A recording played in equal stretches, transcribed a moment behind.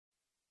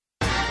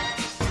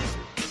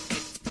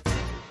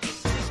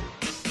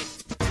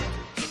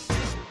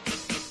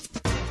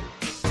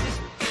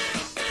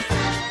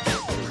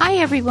Hi,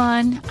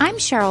 everyone. I'm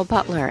Cheryl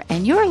Butler,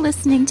 and you're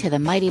listening to the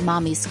Mighty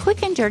Mommy's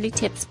Quick and Dirty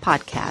Tips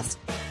podcast,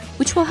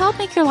 which will help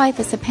make your life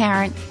as a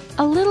parent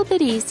a little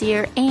bit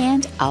easier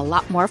and a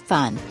lot more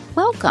fun.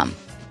 Welcome.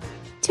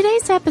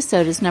 Today's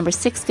episode is number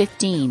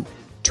 615,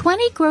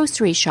 20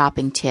 grocery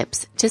shopping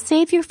tips to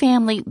save your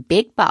family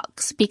big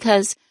bucks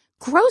because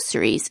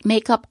groceries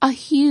make up a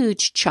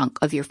huge chunk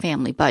of your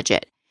family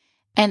budget.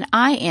 And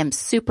I am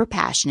super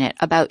passionate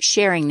about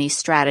sharing these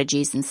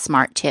strategies and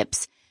smart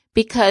tips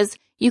because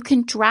you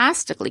can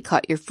drastically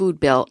cut your food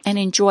bill and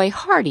enjoy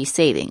hearty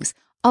savings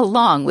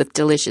along with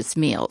delicious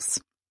meals.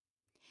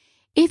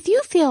 If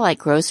you feel like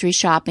grocery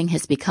shopping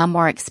has become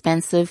more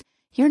expensive,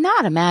 you're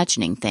not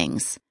imagining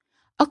things.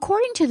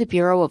 According to the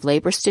Bureau of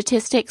Labor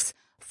Statistics,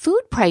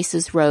 food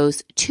prices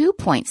rose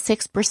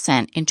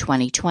 2.6% in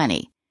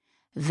 2020.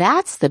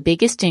 That's the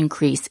biggest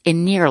increase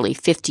in nearly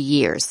 50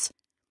 years.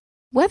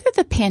 Whether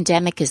the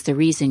pandemic is the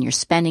reason you're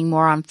spending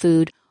more on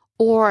food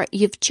or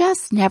you've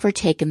just never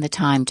taken the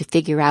time to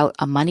figure out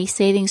a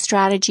money-saving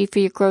strategy for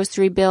your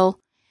grocery bill,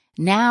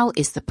 now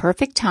is the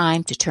perfect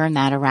time to turn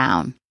that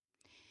around.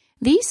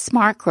 These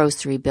smart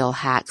grocery bill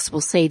hacks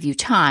will save you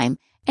time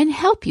and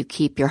help you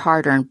keep your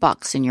hard-earned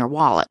bucks in your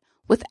wallet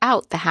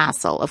without the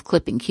hassle of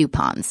clipping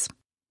coupons.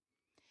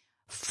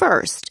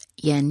 First,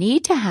 you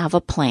need to have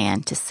a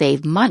plan to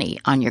save money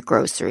on your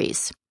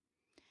groceries.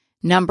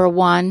 Number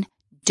 1,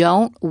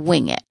 don't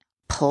wing it.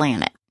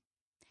 Plan it.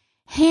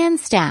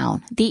 Hands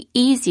down, the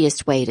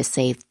easiest way to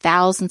save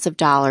thousands of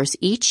dollars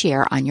each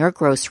year on your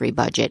grocery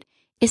budget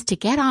is to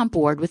get on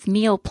board with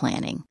meal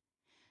planning.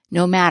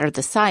 No matter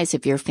the size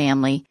of your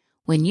family,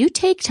 when you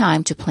take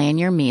time to plan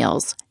your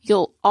meals,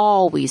 you'll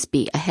always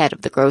be ahead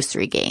of the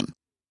grocery game.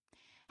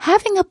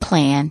 Having a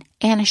plan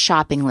and a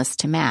shopping list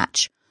to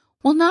match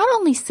will not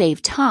only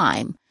save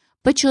time,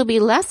 but you'll be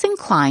less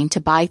inclined to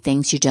buy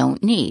things you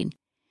don't need.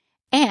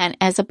 And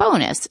as a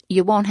bonus,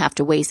 you won't have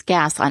to waste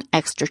gas on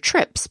extra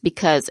trips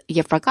because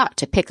you forgot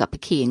to pick up a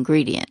key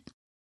ingredient.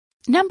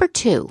 Number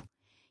 2,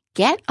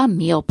 get a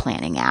meal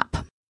planning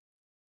app.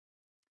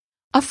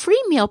 A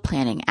free meal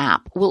planning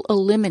app will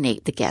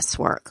eliminate the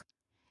guesswork.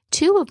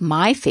 2 of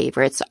my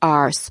favorites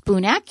are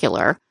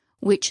Spoonacular,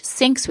 which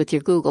syncs with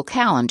your Google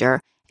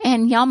Calendar,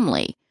 and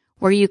Yummly,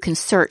 where you can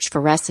search for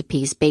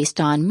recipes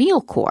based on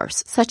meal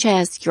course, such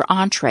as your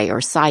entree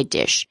or side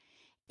dish,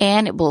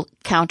 and it will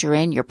counter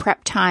in your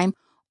prep time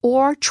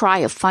or try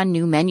a fun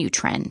new menu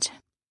trend.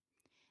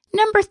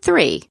 Number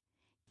 3,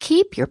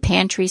 keep your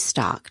pantry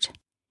stocked.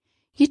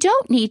 You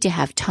don't need to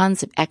have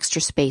tons of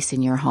extra space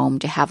in your home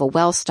to have a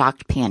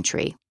well-stocked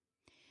pantry.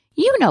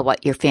 You know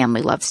what your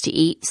family loves to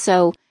eat,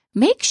 so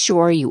make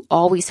sure you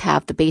always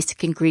have the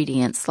basic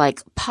ingredients like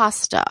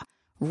pasta,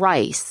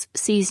 rice,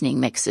 seasoning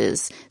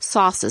mixes,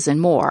 sauces, and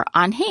more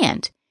on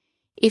hand.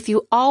 If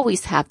you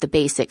always have the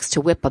basics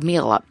to whip a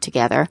meal up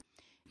together,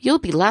 you'll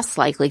be less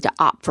likely to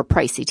opt for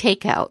pricey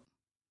takeout.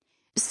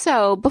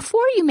 So,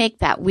 before you make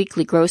that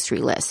weekly grocery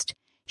list,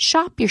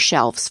 shop your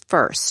shelves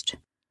first.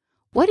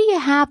 What do you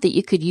have that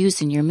you could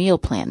use in your meal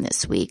plan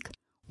this week?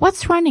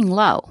 What's running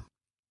low?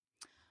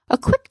 A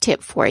quick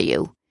tip for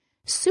you.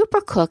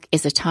 Supercook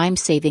is a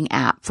time-saving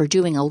app for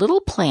doing a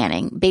little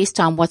planning based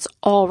on what's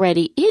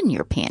already in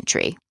your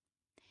pantry.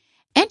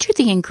 Enter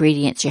the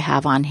ingredients you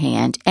have on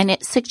hand, and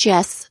it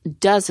suggests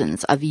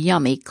dozens of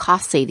yummy,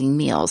 cost-saving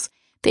meals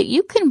that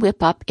you can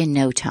whip up in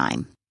no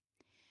time.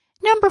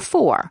 Number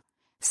 4,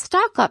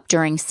 stock up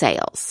during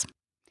sales.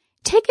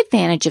 Take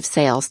advantage of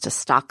sales to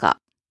stock up.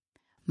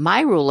 My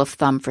rule of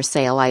thumb for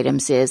sale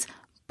items is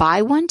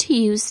buy 1 to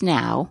use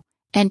now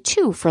and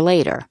 2 for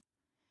later.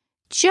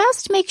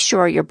 Just make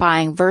sure you're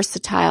buying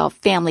versatile,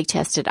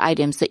 family-tested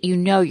items that you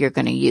know you're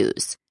going to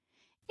use.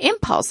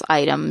 Impulse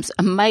items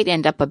might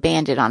end up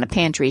abandoned on a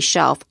pantry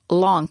shelf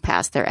long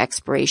past their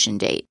expiration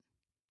date.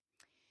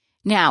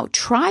 Now,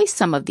 try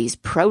some of these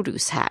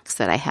produce hacks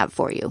that I have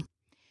for you.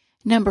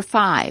 Number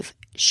 5,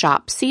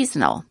 shop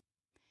seasonal.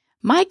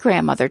 My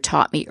grandmother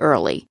taught me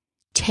early,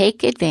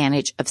 take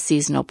advantage of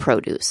seasonal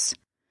produce.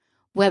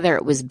 Whether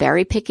it was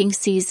berry picking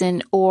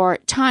season or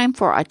time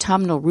for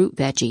autumnal root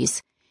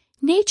veggies,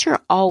 nature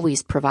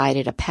always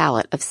provided a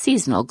palette of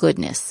seasonal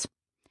goodness.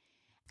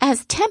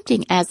 As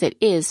tempting as it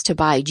is to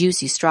buy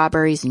juicy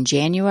strawberries in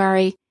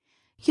January,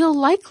 you'll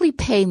likely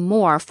pay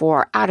more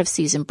for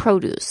out-of-season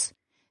produce,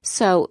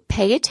 so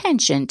pay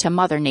attention to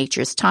Mother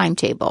Nature's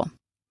timetable.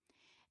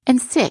 And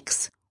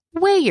 6,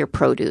 weigh your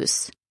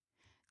produce.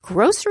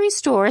 Grocery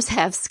stores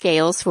have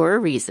scales for a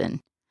reason,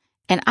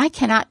 and I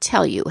cannot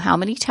tell you how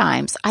many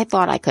times I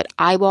thought I could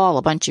eyeball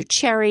a bunch of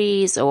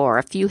cherries or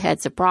a few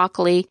heads of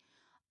broccoli,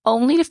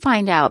 only to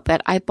find out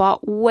that I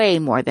bought way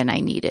more than I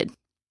needed.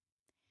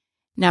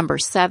 Number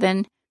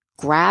 7,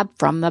 grab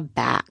from the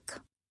back.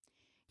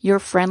 Your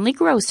friendly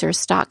grocer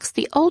stocks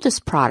the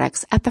oldest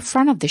products at the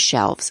front of the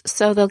shelves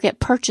so they'll get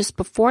purchased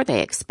before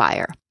they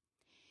expire.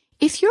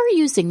 If you're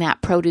using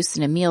that produce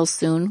in a meal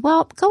soon,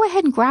 well, go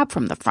ahead and grab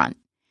from the front.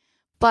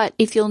 But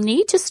if you'll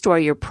need to store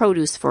your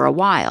produce for a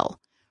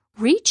while,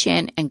 reach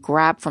in and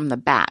grab from the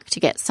back to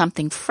get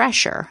something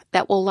fresher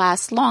that will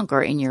last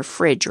longer in your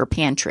fridge or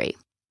pantry.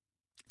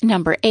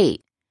 Number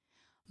 8,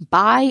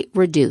 buy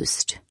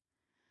reduced.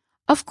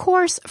 Of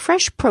course,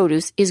 fresh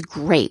produce is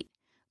great,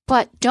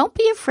 but don't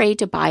be afraid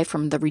to buy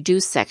from the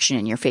reduced section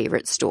in your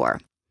favorite store.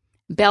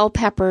 Bell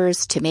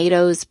peppers,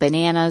 tomatoes,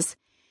 bananas,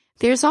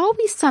 there's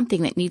always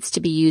something that needs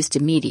to be used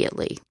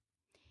immediately.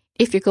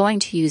 If you're going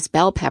to use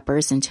bell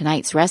peppers in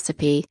tonight's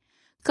recipe,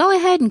 go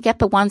ahead and get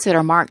the ones that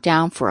are marked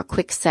down for a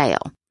quick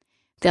sale.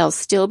 They'll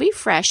still be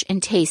fresh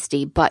and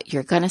tasty, but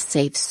you're going to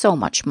save so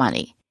much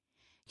money.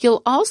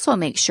 You'll also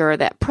make sure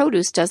that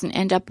produce doesn't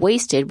end up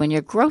wasted when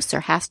your grocer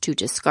has to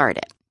discard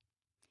it.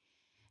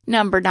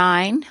 Number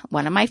 9,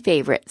 one of my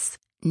favorites,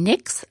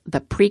 nix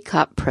the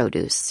pre-cut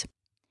produce.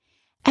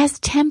 As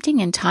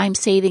tempting and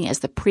time-saving as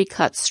the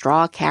pre-cut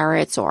straw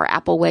carrots or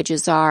apple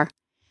wedges are,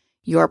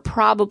 you're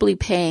probably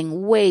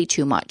paying way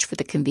too much for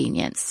the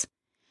convenience.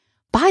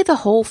 Buy the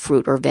whole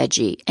fruit or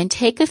veggie and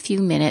take a few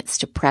minutes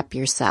to prep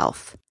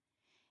yourself.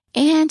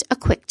 And a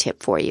quick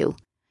tip for you.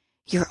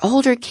 Your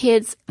older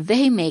kids,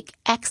 they make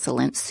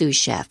excellent sous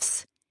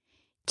chefs.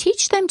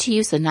 Teach them to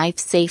use a knife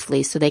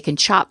safely so they can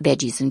chop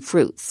veggies and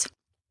fruits.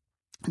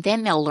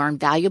 Then they'll learn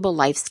valuable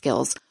life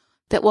skills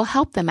that will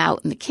help them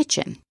out in the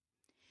kitchen.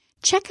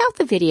 Check out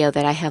the video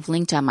that I have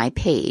linked on my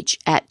page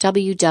at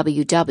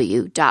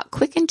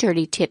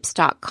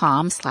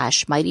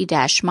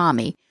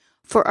www.quickanddirtytips.com/mighty-mommy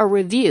for a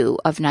review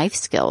of knife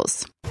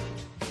skills.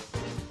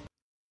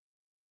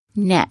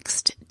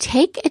 Next,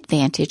 take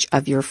advantage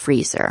of your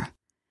freezer.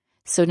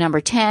 So number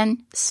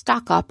 10,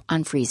 stock up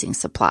on freezing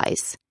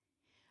supplies.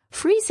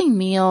 Freezing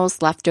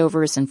meals,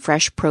 leftovers, and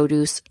fresh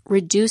produce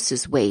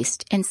reduces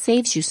waste and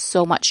saves you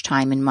so much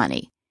time and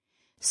money.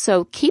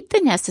 So keep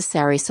the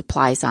necessary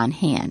supplies on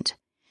hand.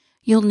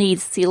 You'll need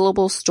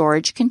sealable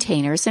storage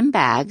containers and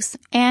bags,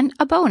 and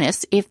a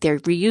bonus if they're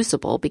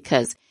reusable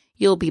because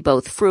you'll be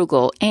both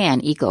frugal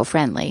and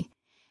eco-friendly.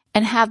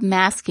 And have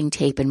masking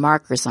tape and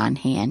markers on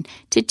hand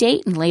to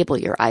date and label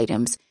your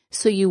items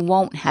so you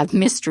won't have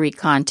mystery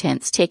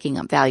contents taking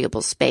up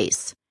valuable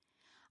space.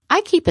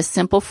 I keep a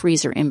simple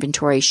freezer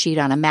inventory sheet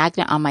on a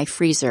magnet on my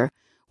freezer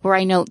where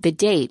I note the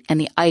date and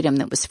the item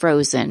that was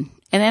frozen,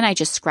 and then I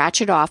just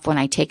scratch it off when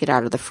I take it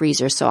out of the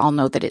freezer so I'll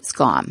know that it's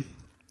gone.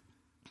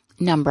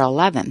 Number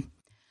 11,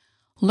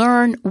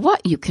 learn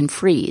what you can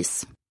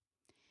freeze.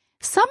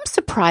 Some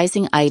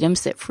surprising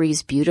items that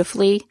freeze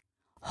beautifully: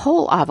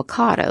 whole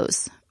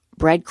avocados,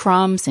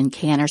 breadcrumbs in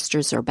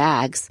canisters or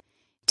bags,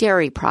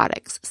 dairy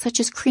products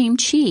such as cream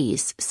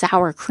cheese,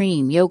 sour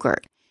cream,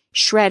 yogurt,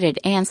 shredded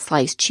and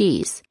sliced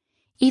cheese,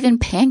 even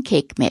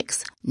pancake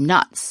mix,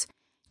 nuts,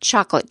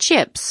 chocolate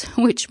chips,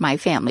 which my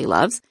family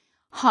loves,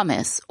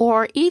 hummus,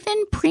 or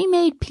even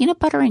pre-made peanut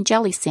butter and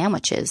jelly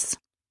sandwiches.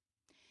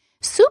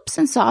 Soups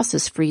and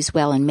sauces freeze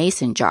well in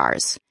mason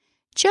jars.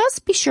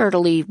 Just be sure to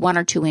leave 1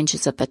 or 2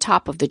 inches at the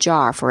top of the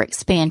jar for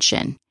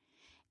expansion.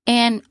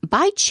 And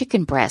buy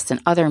chicken breasts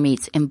and other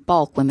meats in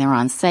bulk when they're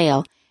on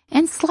sale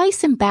and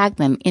slice and bag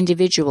them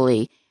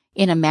individually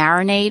in a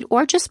marinade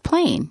or just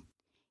plain.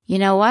 You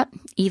know what?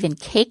 Even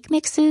cake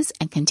mixes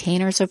and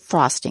containers of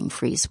frosting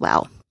freeze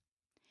well.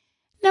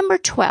 Number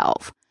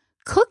 12,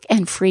 cook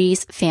and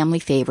freeze family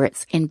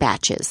favorites in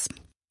batches.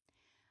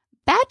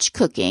 Batch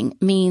cooking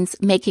means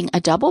making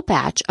a double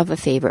batch of a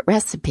favorite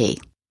recipe.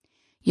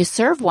 You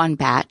serve one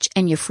batch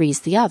and you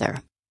freeze the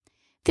other.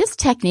 This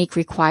technique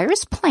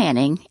requires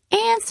planning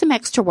and some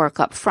extra work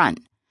up front,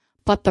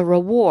 but the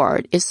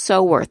reward is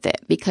so worth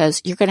it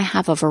because you're going to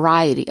have a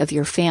variety of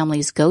your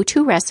family's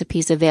go-to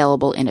recipes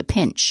available in a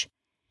pinch.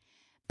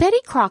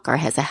 Betty Crocker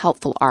has a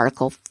helpful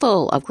article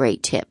full of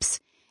great tips.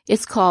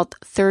 It's called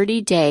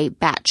 30-Day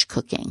Batch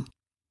Cooking.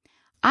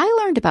 I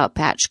learned about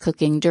batch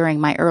cooking during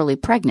my early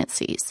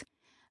pregnancies.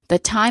 The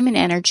time and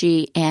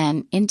energy,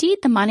 and indeed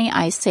the money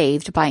I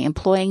saved by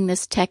employing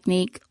this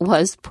technique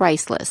was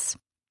priceless.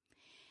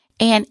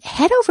 And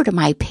head over to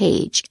my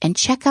page and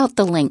check out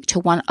the link to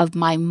one of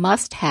my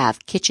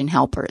must-have kitchen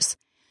helpers,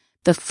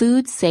 the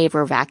Food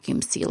Saver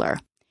Vacuum Sealer.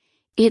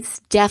 It's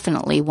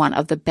definitely one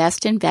of the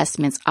best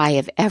investments I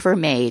have ever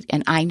made,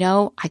 and I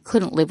know I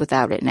couldn't live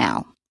without it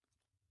now.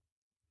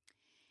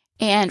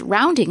 And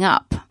rounding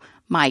up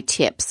my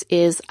tips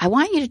is I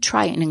want you to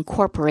try and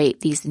incorporate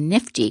these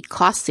nifty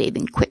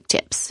cost-saving quick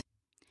tips.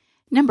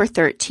 Number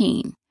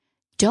 13,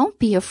 don't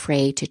be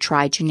afraid to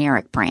try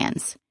generic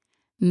brands.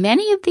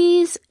 Many of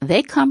these,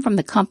 they come from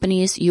the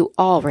companies you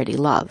already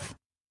love.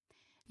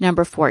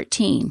 Number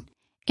 14,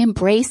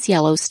 embrace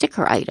yellow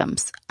sticker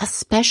items,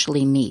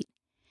 especially meat.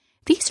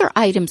 These are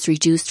items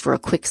reduced for a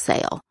quick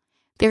sale.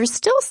 They're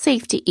still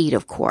safe to eat,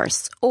 of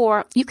course,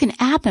 or you can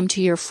add them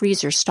to your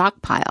freezer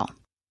stockpile.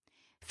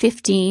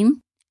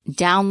 15,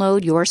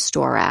 download your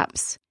store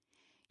apps.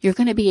 You're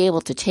going to be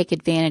able to take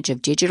advantage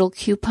of digital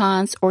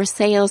coupons or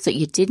sales that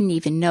you didn't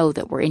even know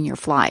that were in your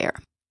flyer.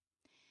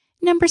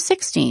 Number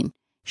 16,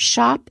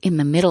 shop in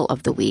the middle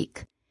of the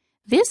week.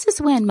 This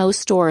is when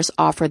most stores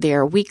offer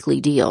their weekly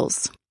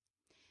deals.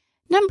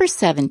 Number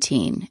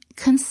 17,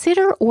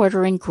 consider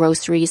ordering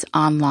groceries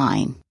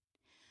online.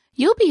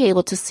 You'll be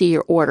able to see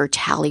your order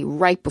tally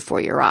right before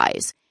your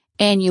eyes,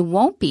 and you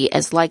won't be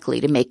as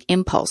likely to make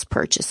impulse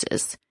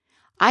purchases.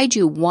 I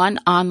do one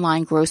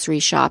online grocery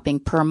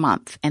shopping per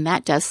month, and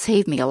that does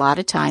save me a lot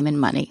of time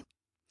and money.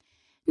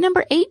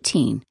 Number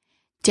 18,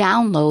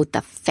 download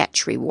the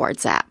Fetch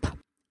Rewards app.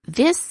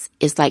 This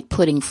is like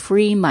putting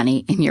free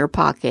money in your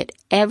pocket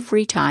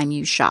every time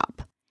you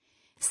shop.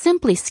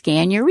 Simply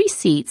scan your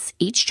receipts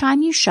each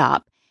time you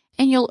shop,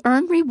 and you'll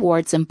earn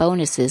rewards and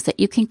bonuses that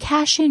you can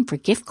cash in for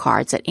gift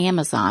cards at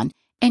Amazon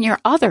and your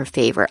other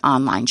favorite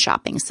online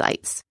shopping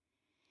sites.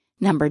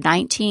 Number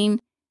 19,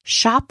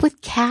 shop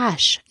with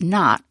cash,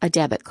 not a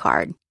debit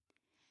card.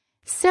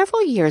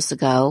 Several years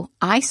ago,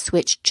 I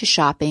switched to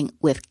shopping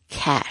with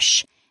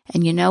cash.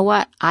 And you know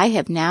what? I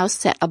have now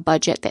set a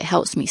budget that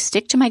helps me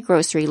stick to my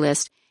grocery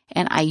list,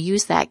 and I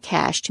use that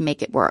cash to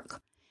make it work.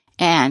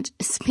 And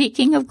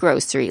speaking of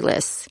grocery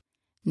lists,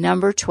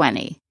 number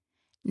 20,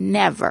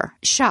 never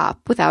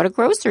shop without a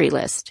grocery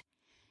list.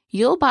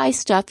 You'll buy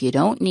stuff you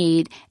don't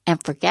need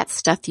and forget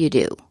stuff you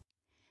do.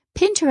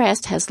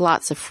 Pinterest has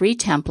lots of free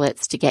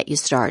templates to get you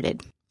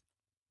started.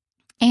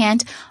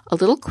 And a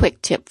little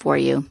quick tip for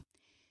you.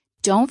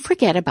 Don't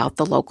forget about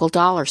the local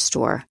dollar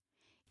store.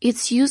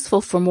 It's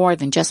useful for more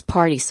than just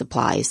party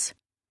supplies.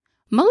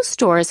 Most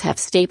stores have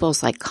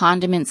staples like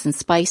condiments and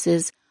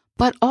spices,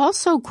 but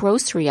also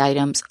grocery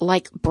items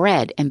like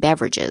bread and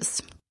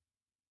beverages.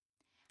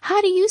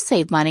 How do you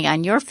save money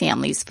on your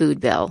family's food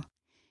bill?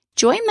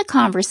 Join the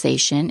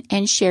conversation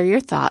and share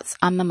your thoughts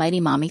on the Mighty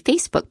Mommy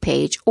Facebook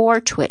page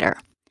or Twitter.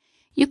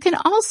 You can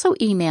also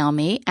email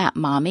me at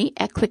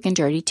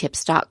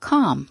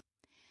mommy@quickanddirtytips.com.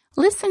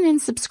 Listen and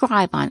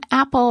subscribe on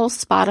Apple,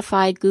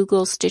 Spotify,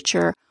 Google,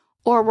 Stitcher,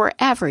 or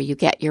wherever you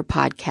get your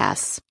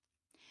podcasts.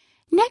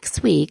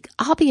 Next week,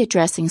 I'll be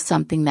addressing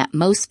something that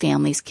most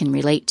families can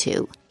relate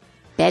to: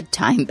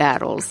 bedtime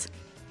battles.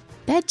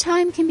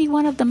 Bedtime can be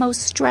one of the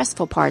most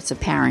stressful parts of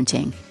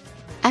parenting.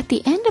 At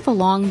the end of a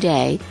long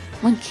day,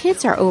 when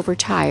kids are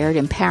overtired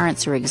and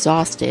parents are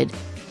exhausted,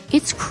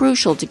 it's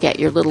crucial to get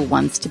your little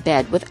ones to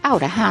bed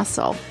without a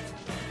hassle.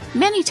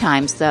 Many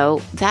times,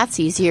 though, that's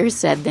easier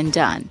said than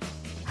done.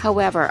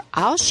 However,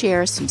 I'll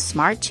share some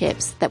smart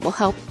tips that will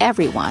help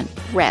everyone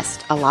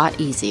rest a lot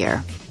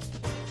easier.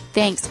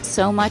 Thanks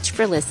so much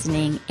for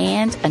listening,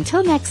 and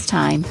until next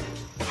time,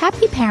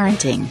 happy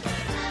parenting.